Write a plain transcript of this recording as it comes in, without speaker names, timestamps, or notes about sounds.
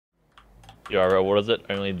URL, what is it?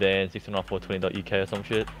 Only then 16.420.uk or some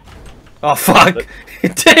shit. Oh fuck!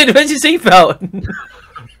 Dude, where's your seatbelt?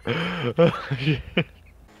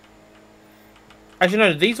 Actually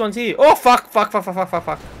no, these ones here. Oh fuck! Fuck! Fuck! Fuck! Fuck! Fuck!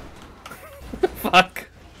 Fuck! Fuck!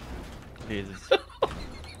 Jesus.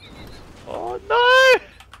 Oh no!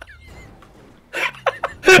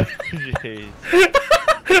 Jeez.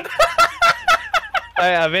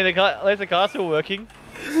 Hey, I mean, at least the car's still working.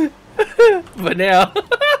 But now.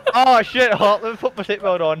 Oh shit! Hold, let me put my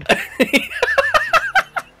seatbelt on.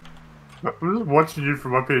 I'm just watching you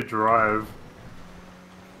from up here drive.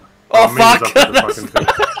 Oh fuck!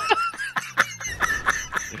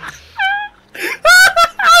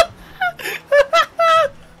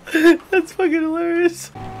 That's fucking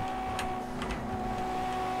hilarious.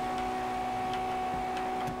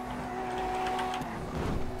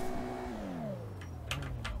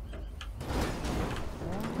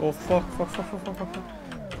 Oh fuck, fuck, fuck, fuck, fuck, fuck.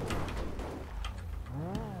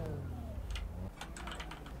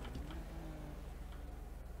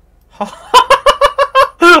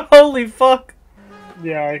 Holy fuck.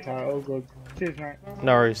 Yeah, okay, all good. Cheers, mate.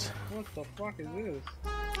 No worries. What the fuck is this?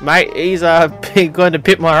 Mate, he's going to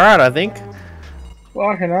pip my ride, I think.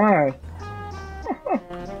 Fucking hell.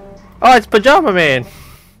 Oh, it's Pajama Man.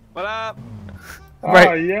 What up? Right.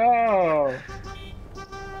 Oh, yo.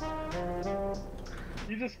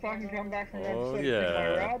 You just fucking come back from Oh, episode yeah. my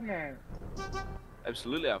ride, man.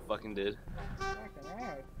 Absolutely, I fucking did. Fucking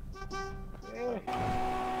hell. Yeah.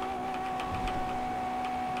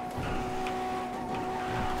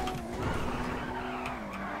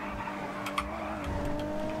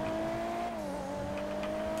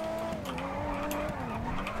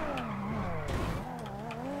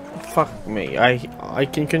 Fuck me. I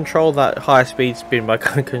can control that high speed spin, but I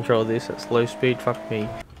can't control this at slow speed. Fuck me.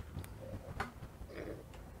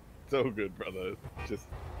 It's all good, brother. Just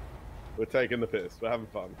we're taking the piss. We're having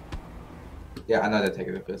fun. Yeah, I know they're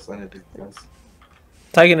taking the piss. I know these guys.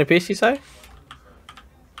 Taking a piss, you say?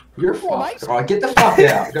 You're fucked. Oh, get the fuck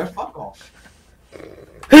out. Go fuck off.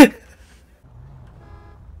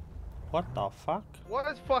 What the fuck? Why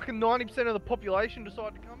does fucking 90% of the population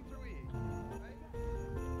decide to come through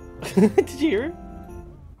Did you hear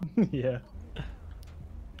him? Yeah.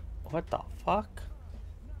 What the fuck?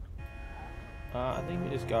 I think we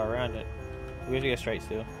just go around it. We have to go straight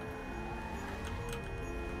still.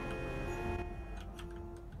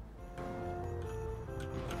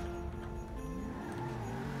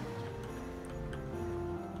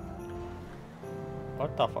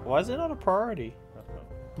 What the fuck? Why is it not a priority?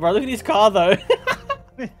 Bro, look at his car though.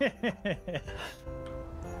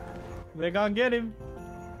 They're gonna get him.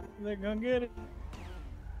 They're gonna get him.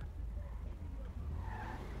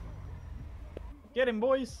 Get him,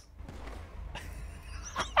 boys.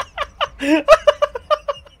 How's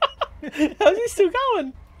he still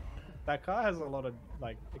going? That car has a lot of,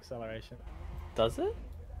 like, acceleration. Does it?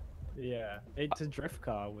 Yeah. It's a drift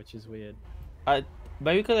car, which is weird.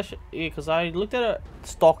 Maybe because I looked at it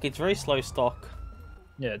stock. It's very slow stock.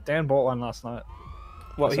 Yeah, Dan bought one last night.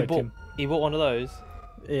 What So he bought? Tim. He bought one of those.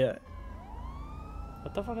 Yeah.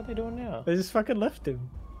 What the fuck are they doing now? They just fucking left him.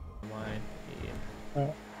 Mine. Yeah.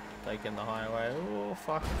 Yeah. Taking the highway. Oh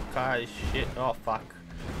fuck. Car is shit. Oh fuck.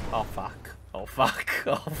 Oh fuck. Oh fuck.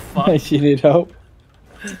 Oh fuck. You need help?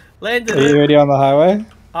 Landed Are you it. already on the highway?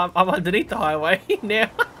 I'm underneath the highway now.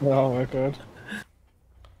 Oh my god.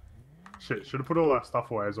 Shit, should have put all that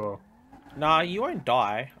stuff away as well. Nah, you won't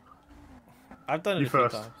die. I've done it You a few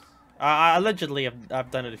first. times. I allegedly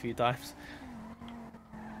I've done it a few times.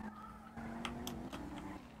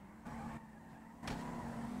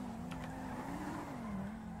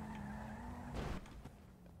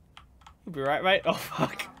 You'll be right, mate. Oh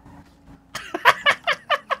fuck.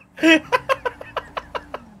 You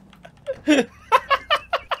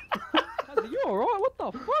alright? What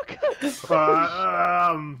the fuck?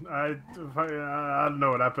 I don't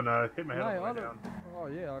know what happened. I hit my head on the way down. Oh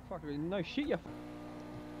yeah, I fucking no shit. You.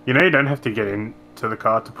 You know you don't have to get into the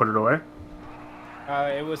car to put it away.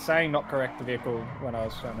 It was saying not correct the vehicle when I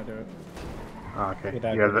was trying to do it. Oh, okay.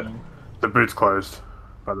 Without Yeah, getting in. the boot's closed,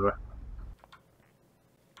 by the way.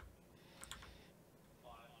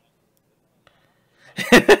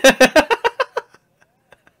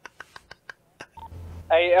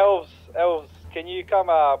 Hey, Elves, can you come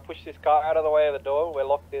push this car out of the way of the door? We're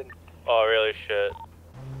locked in. Oh, really? Shit.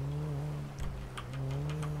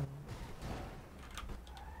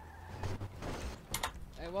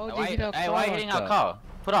 Hey, why are you hitting our car?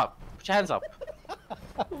 Put your hands up.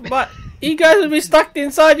 But you guys would be stuck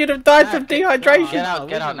inside. You'd have died from dehydration.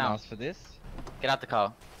 Get out now. For this. Get out the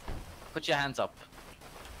car. Put your hands up.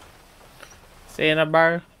 See you,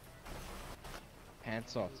 bro.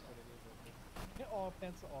 pants off. Oh,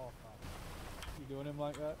 pencil. Oh, fuck. You doing him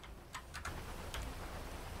like that?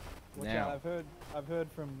 Watch Now. out, I've heard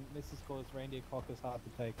from Mrs. Claus reindeer cock is hard to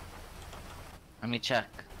take. Let me check.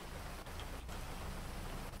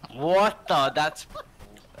 What the? That's.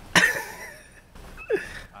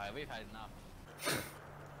 Alright, we've had enough.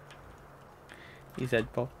 His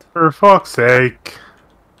head popped. For fuck's sake.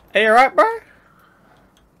 Hey, you alright, bro?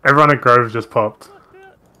 Everyone at Grove just popped.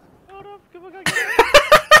 Hold up, come on, go.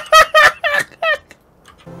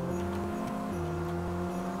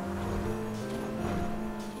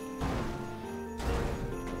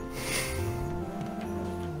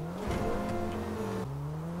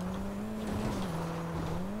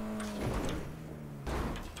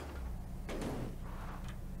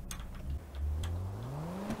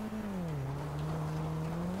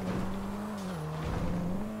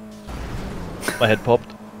 My head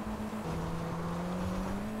popped.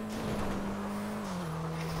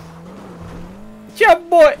 Jump,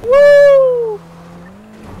 boy! Woo!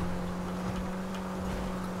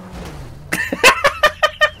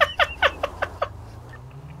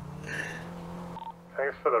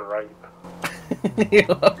 Thanks for the rape. You're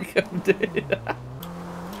welcome, dude.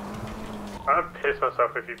 I'd piss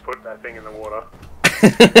myself if you put that thing in the water.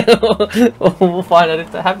 We'll find out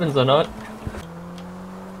if that happens or not.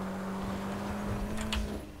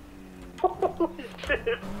 Holy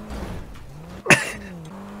shit.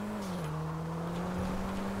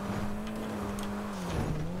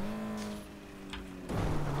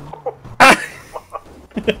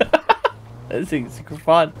 This thing's super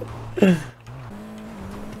fun.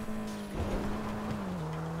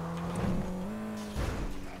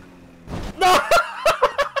 No!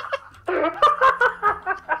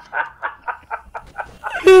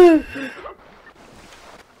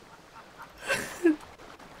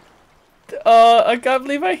 I can't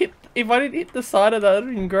believe I hit. If I didn't hit the side of that,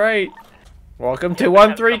 that'd been great. Welcome to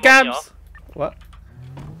 1-3 cabs. What?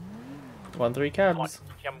 1-3 cabs.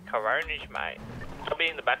 Some Coronas, mate. I'll be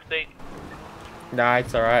in the back seat. Nah,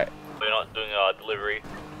 it's alright. We're not doing a delivery.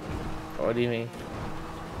 What do you mean?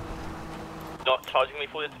 Not charging me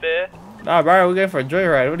for this fare. Nah, bro, we're going for a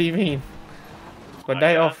joyride. What do you mean? It's my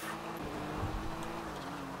day off.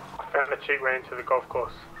 I found a cheap way into the golf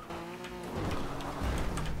course.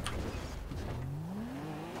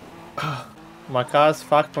 My car's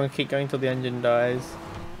fucked. I'm gonna keep going till the engine dies.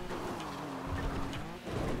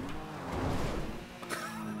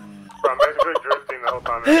 Bro, I'm basically drifting the whole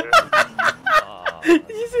time out here. Did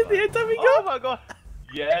you see the airtime we got? Oh my god.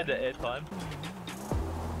 Yeah, the airtime.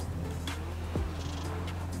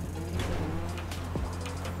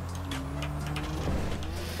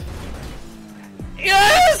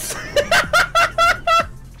 Yes!